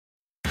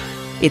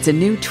It's a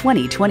new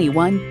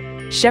 2021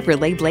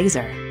 Chevrolet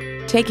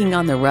Blazer, taking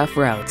on the rough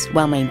roads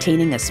while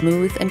maintaining a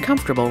smooth and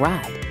comfortable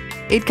ride.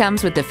 It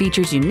comes with the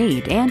features you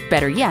need and,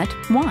 better yet,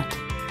 want.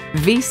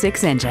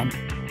 V6 engine,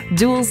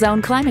 dual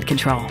zone climate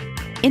control,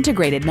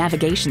 integrated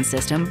navigation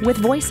system with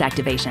voice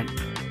activation,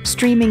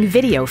 streaming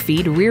video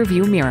feed rear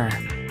view mirror,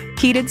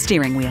 heated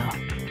steering wheel,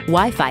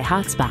 Wi-Fi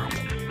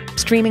hotspot,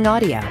 streaming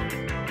audio,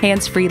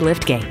 hands-free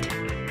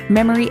liftgate,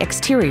 memory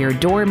exterior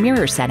door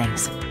mirror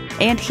settings,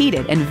 and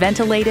heated and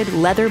ventilated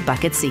leather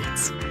bucket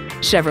seats.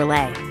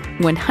 Chevrolet,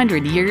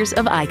 100 years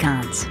of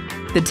icons.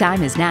 The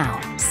time is now.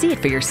 See it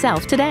for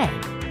yourself today.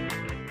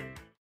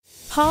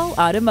 Hall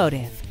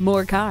Automotive,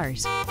 more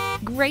cars,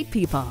 great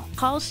people.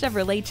 Hall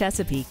Chevrolet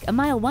Chesapeake, a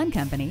MileOne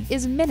company,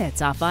 is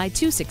minutes off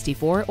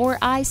I-264 or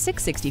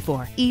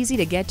I-664. Easy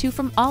to get to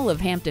from all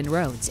of Hampton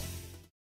roads.